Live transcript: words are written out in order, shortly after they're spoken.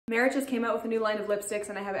Merit just came out with a new line of lipsticks,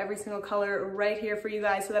 and I have every single color right here for you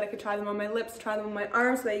guys so that I could try them on my lips, try them on my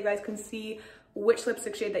arms, so that you guys can see which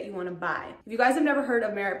lipstick shade that you want to buy. If you guys have never heard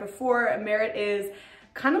of Merit before, Merit is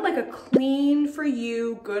kind of like a clean for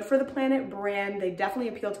you, good for the planet brand. They definitely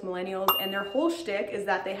appeal to millennials, and their whole shtick is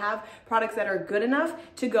that they have products that are good enough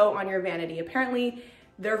to go on your vanity. Apparently,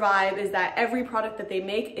 their vibe is that every product that they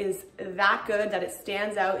make is that good that it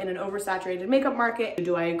stands out in an oversaturated makeup market.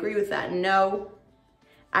 Do I agree with that? No.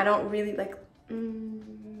 I don't really like,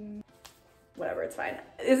 whatever, it's fine.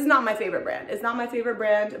 This is not my favorite brand. It's not my favorite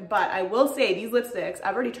brand, but I will say these lipsticks,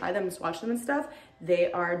 I've already tried them and swatched them and stuff. They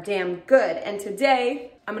are damn good. And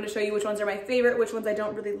today, I'm gonna show you which ones are my favorite, which ones I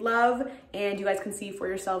don't really love, and you guys can see for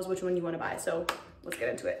yourselves which one you wanna buy. So let's get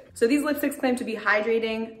into it. So these lipsticks claim to be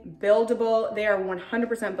hydrating, buildable. They are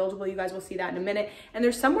 100% buildable. You guys will see that in a minute. And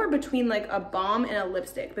they're somewhere between like a balm and a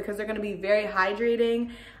lipstick because they're gonna be very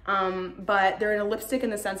hydrating, but they're in a lipstick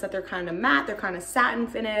in the sense that they're kind of matte, they're kind of satin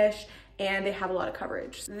finish, and they have a lot of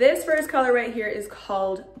coverage. This first color right here is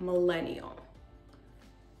called Millennial.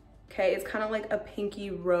 Okay, it's kind of like a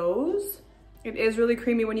pinky rose. It is really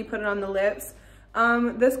creamy when you put it on the lips.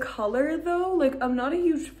 This color though, like I'm not a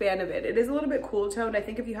huge fan of it. It is a little bit cool toned. I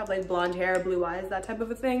think if you have like blonde hair, blue eyes, that type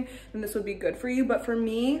of a thing, then this would be good for you. But for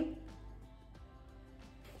me,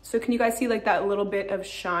 so can you guys see like that little bit of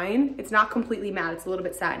shine? It's not completely matte, it's a little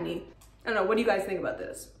bit satiny. I don't know, what do you guys think about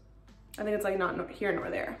this? I think it's like not here nor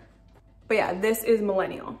there. But yeah, this is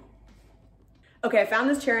Millennial. Okay, I found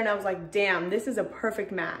this chair and I was like, damn, this is a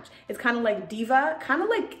perfect match. It's kind of like diva, kind of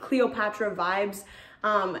like Cleopatra vibes.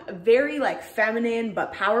 Very like feminine,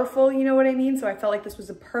 but powerful, you know what I mean? So I felt like this was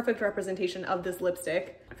a perfect representation of this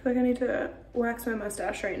lipstick. I feel like I need to wax my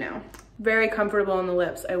mustache right now. Very comfortable on the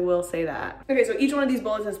lips, I will say that. Okay, so each one of these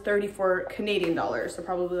bullets is 34 Canadian dollars, so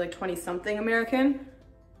probably like 20 something American.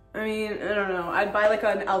 I mean, I don't know. I'd buy like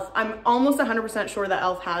an e.l.f. I'm almost 100% sure that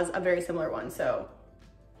e.l.f. has a very similar one, so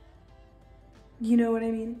you know what I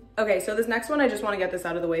mean? Okay, so this next one, I just want to get this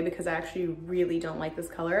out of the way because I actually really don't like this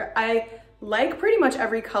color. I like pretty much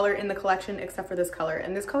every color in the collection except for this color,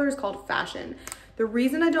 and this color is called Fashion. The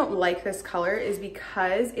reason I don't like this color is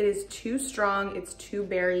because it is too strong, it's too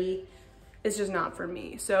berry, it's just not for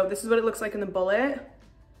me. So this is what it looks like in the bullet.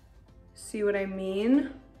 See what I mean?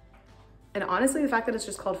 And honestly, the fact that it's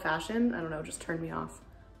just called Fashion, I don't know, just turned me off.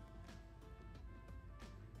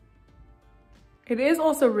 It is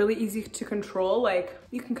also really easy to control. Like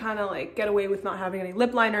you can kind of like get away with not having any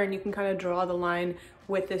lip liner, and you can kind of draw the line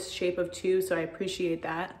with this shape of two, so I appreciate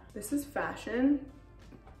that. This is Fashion.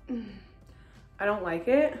 I don't like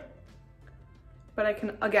it, but I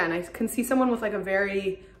can see someone with like a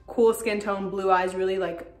very cool skin tone, blue eyes, really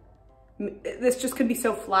like, this just could be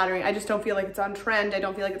so flattering. I just don't feel like it's on trend. I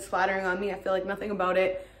don't feel like it's flattering on me. I feel like nothing about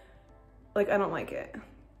it. Like, I don't like it.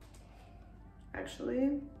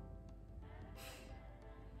 Actually,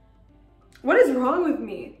 what is wrong with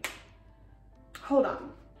me? Hold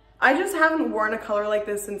on. I just haven't worn a color like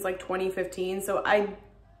this since like 2015, so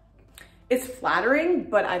it's flattering,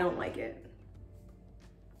 but I don't like it.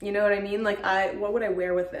 You know what I mean? Like what would I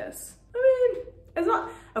wear with this? I mean, it's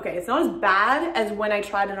not as bad as when I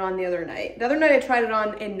tried it on the other night. The other night I tried it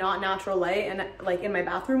on in not natural light and like in my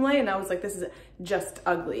bathroom light, and I was like, this is just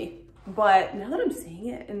ugly. But now that I'm seeing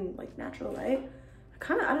it in like natural light,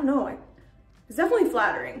 I don't know, it's definitely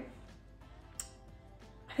flattering.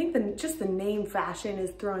 I think just the name Fashion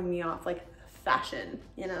is throwing me off, like fashion,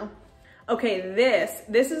 you know? Okay,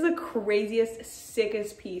 this is the craziest,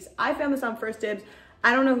 sickest piece. I found this on First Dibs.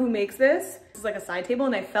 I don't know who makes this. This is like a side table,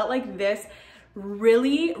 and I felt like this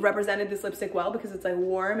really represented this lipstick well because it's like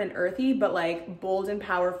warm and earthy, but like bold and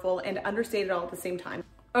powerful and understated all at the same time.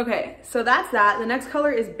 Okay, so that's that. The next color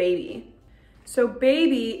is Baby. So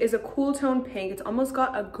Baby is a cool tone pink. It's almost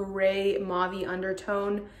got a gray mauve-y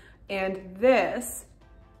undertone, and this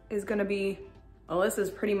is gonna be, well, this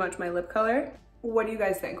is pretty much my lip color. What do you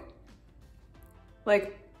guys think?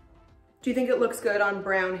 Like, do you think it looks good on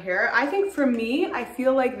brown hair? I think for me, I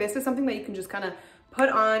feel like this is something that you can just kind of put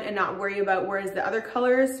on and not worry about, whereas the other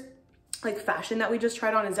colors, like Fashion that we just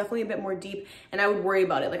tried on, is definitely a bit more deep, and I would worry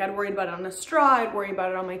about it. Like I'd worry about it on a straw, I'd worry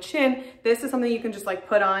about it on my chin. This is something you can just like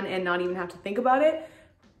put on and not even have to think about it,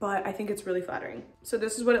 but I think it's really flattering. So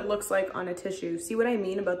this is what it looks like on a tissue. See what I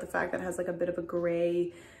mean about the fact that it has like a bit of a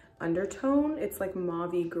gray undertone? It's like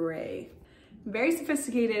mauve-y gray. Very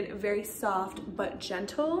sophisticated, very soft, but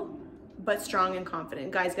gentle, but strong and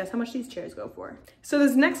confident. Guys, guess how much these chairs go for? So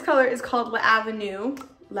this next color is called lavenue.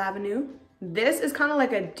 This is kind of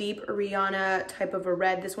like a deep Rihanna type of a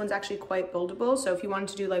red. This one's actually quite buildable. So if you wanted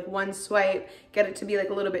to do like one swipe, get it to be like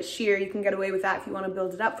a little bit sheer, you can get away with that if you want to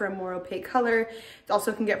build it up for a more opaque color. It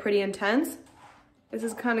also can get pretty intense. This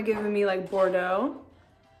is kind of giving me like Bordeaux.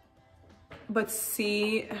 But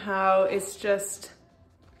see how it's just,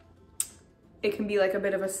 it can be like a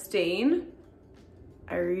bit of a stain.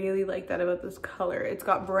 I really like that about this color. It's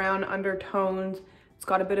got brown undertones. It's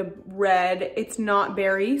got a bit of red. It's not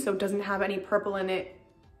berry, so it doesn't have any purple in it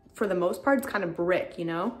for the most part. It's kind of brick, you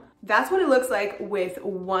know? That's what it looks like with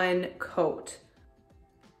one coat.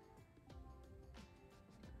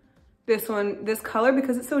 This one, this color,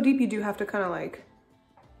 because it's so deep, you do have to kind of like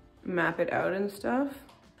map it out and stuff.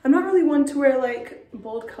 I'm not really one to wear like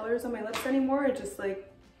bold colors on my lips anymore. It just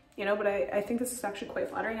like, you know, but I think this is actually quite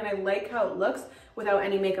flattering and I like how it looks without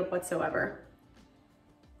any makeup whatsoever.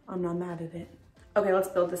 I'm not mad at it. Okay, let's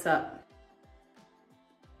build this up.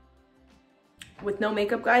 With no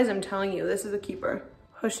makeup, guys, I'm telling you, this is a keeper.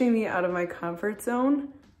 Pushing me out of my comfort zone.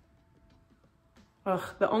 Ugh,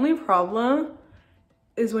 the only problem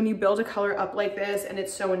is when you build a color up like this and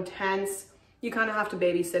it's so intense, you kind of have to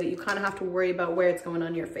babysit it. You kind of have to worry about where it's going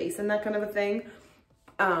on your face and that kind of a thing.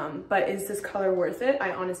 But is this color worth it?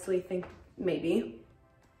 I honestly think maybe.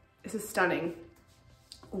 This is stunning.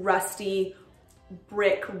 Rusty,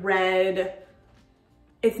 brick red.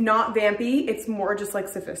 It's not vampy, it's more just like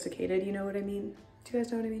sophisticated, you know what I mean? Do you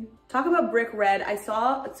guys know what I mean? Talk about brick red. I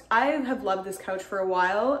have loved this couch for a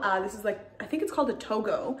while. This is like, I think it's called a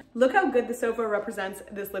Togo. Look how good the sofa represents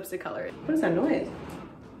this lipstick color. What is that noise?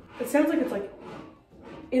 It sounds like it's like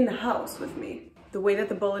in the house with me. The way that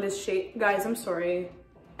the bullet is shaped, guys, I'm sorry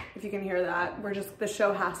if you can hear that. The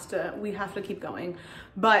show we have to keep going.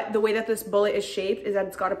 But the way that this bullet is shaped is that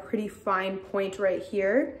it's got a pretty fine point right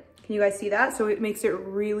here. Can you guys see that? So it makes it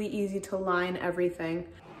really easy to line everything.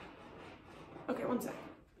 Okay, one sec.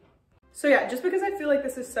 So yeah, just because I feel like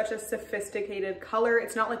this is such a sophisticated color,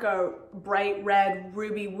 it's not like a bright red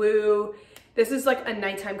ruby woo. This is like a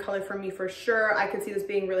nighttime color for me for sure. I could see this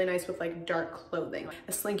being really nice with like dark clothing,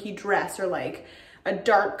 a slinky dress or like a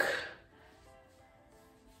dark,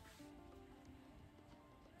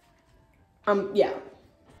 yeah.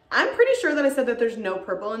 I'm pretty sure that I said that there's no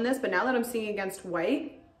purple in this, but now that I'm seeing against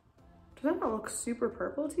white, does that not look super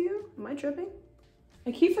purple to you? Am I tripping?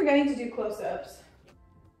 I keep forgetting to do close-ups.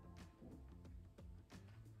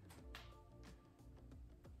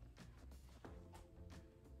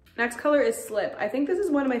 Next color is Slip. I think this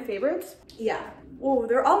is one of my favorites. Yeah. Oh,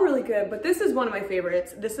 they're all really good, but this is one of my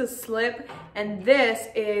favorites. This is Slip, and this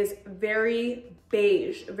is very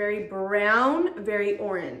beige, very brown, very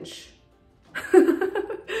orange.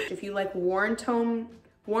 If you like warm toned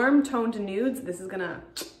nudes, this is gonna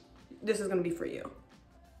be for you.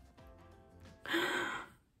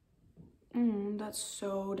 That's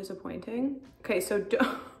so disappointing. Okay, so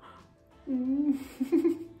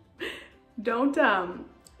don't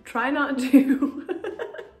try not to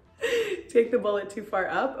take the bullet too far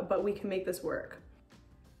up, but we can make this work.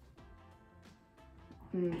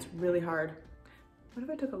 It's really hard. What if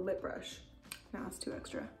I took a lip brush? No, it's too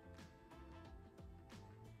extra.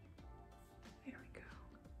 There we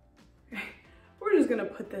go. We're just gonna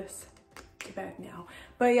put this to bed now.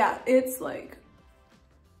 But yeah, it's like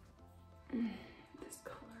this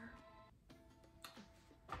color.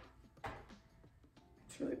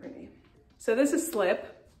 It's really pretty. So this is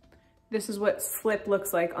Slip. This is what Slip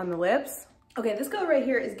looks like on the lips. Okay, this color right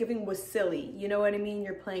here is giving Wasili. You know what I mean?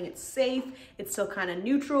 You're playing it safe. It's still kind of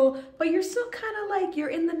neutral, but you're still kind of like, you're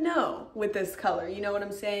in the know with this color. You know what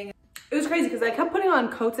I'm saying? It was crazy because I kept putting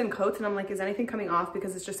on coats and coats and I'm like, is anything coming off?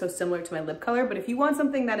 Because it's just so similar to my lip color. But if you want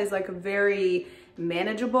something that is like very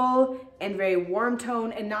manageable and very warm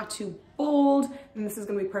tone and not too bold, then this is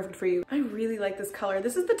gonna be perfect for you. I really like this color.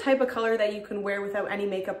 This is the type of color that you can wear without any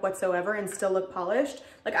makeup whatsoever and still look polished.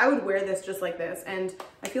 Like I would wear this just like this. And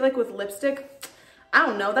I feel like with lipstick, I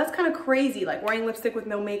don't know, that's kind of crazy. Like wearing lipstick with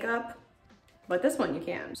no makeup. But this one you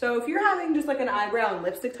can. So if you're having just like an eyebrow and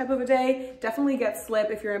lipstick type of a day, definitely get Slip.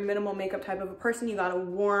 If you're a minimal makeup type of a person, you got a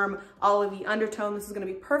warm olivey undertone, this is gonna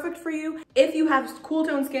be perfect for you. If you have cool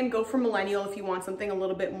tone skin, go for Millennial if you want something a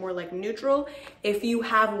little bit more like neutral. If you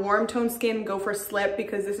have warm tone skin, go for Slip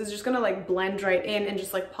because this is just gonna like blend right in and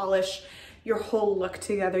just like polish your whole look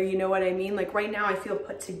together, you know what I mean? Like right now I feel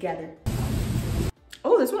put together.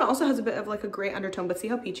 Oh, this one also has a bit of like a gray undertone, but see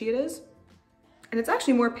how peachy it is? And it's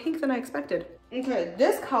actually more pink than I expected. Okay,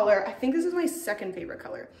 this color, I think this is my second favorite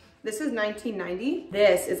color. This is 1990.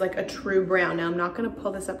 This is like a true brown. Now I'm not gonna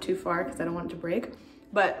pull this up too far because I don't want it to break,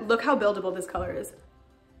 but look how buildable this color is.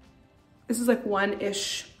 This is like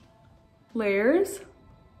one-ish layers.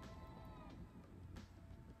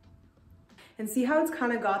 And see how it's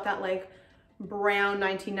kind of got that like brown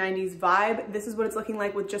 1990s vibe? This is what it's looking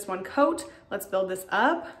like with just one coat. Let's build this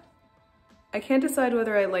up. I can't decide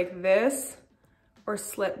whether I like this or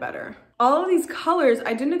Slip better. All of these colors,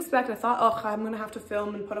 I didn't expect. I thought, oh, I'm gonna have to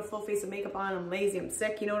film and put a full face of makeup on. I'm lazy, I'm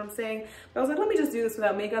sick, you know what I'm saying? But I was like, let me just do this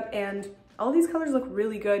without makeup, and all these colors look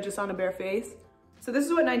really good just on a bare face. So this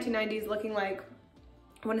is what 1990 is looking like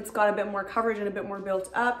when it's got a bit more coverage and a bit more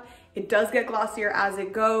built up. It does get glossier as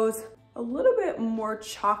it goes. A little bit more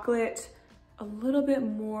chocolate, a little bit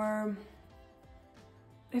more,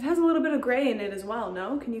 it has a little bit of gray in it as well,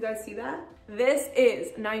 no? Can you guys see that? This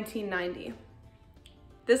is 1990.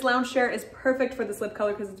 This lounge chair is perfect for this lip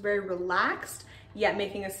color because it's very relaxed, yet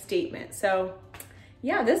making a statement. So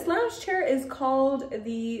yeah, this lounge chair is called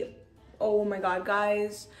the, oh my God,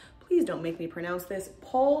 guys, please don't make me pronounce this,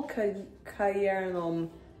 Paul Cayernum.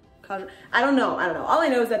 I don't know. All I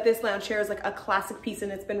know is that this lounge chair is like a classic piece and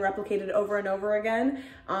it's been replicated over and over again.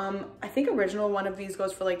 I think original one of these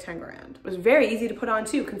goes for like 10 grand. It was very easy to put on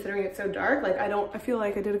too, considering it's so dark. Like I feel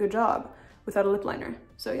like I did a good job without a lip liner.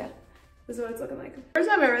 So yeah, this is what it's looking like. First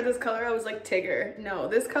time I read this color, I was like, Tigger. No,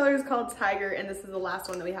 this color is called Tiger, and this is the last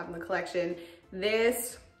one that we have in the collection.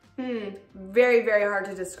 This, very, very hard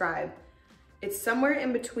to describe. It's somewhere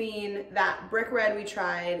in between that brick red we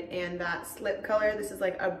tried and that Slip color. This is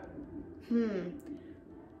like a,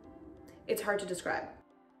 it's hard to describe.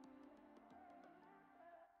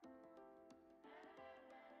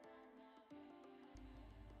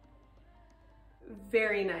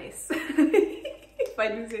 Very nice, if I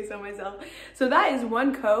do say so myself. So that is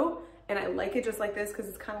one coat, and I like it just like this because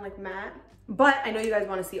it's kind of like matte. But I know you guys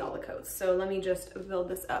want to see all the coats, so let me just build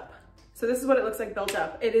this up. So this is what it looks like built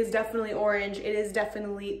up. It is definitely orange. It is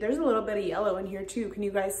definitely, there's a little bit of yellow in here too. Can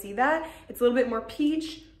you guys see that? It's a little bit more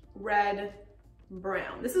peach, red,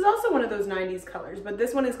 brown. This is also one of those 90s colors, but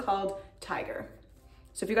this one is called Tiger.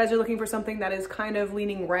 So if you guys are looking for something that is kind of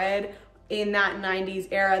leaning red in that 90s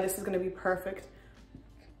era, this is gonna be perfect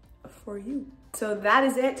for you. So that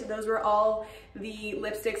is it. Those were all the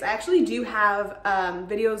lipsticks. I actually do have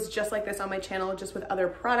videos just like this on my channel, just with other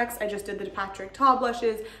products. I just did the Patrick Ta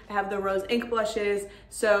blushes. I have the Rose Ink blushes.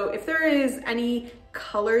 So if there is any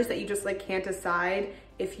colors that you just like can't decide,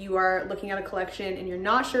 if you are looking at a collection and you're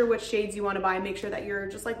not sure which shades you want to buy, make sure that you're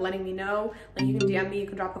just like letting me know. Like you can DM me, you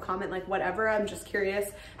can drop a comment, like whatever. I'm just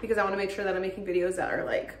curious because I want to make sure that I'm making videos that are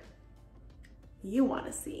like you want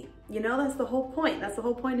to see. You know, that's the whole point. That's the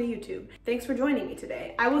whole point of YouTube. Thanks for joining me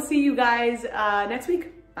today. I will see you guys next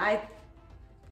week. Bye.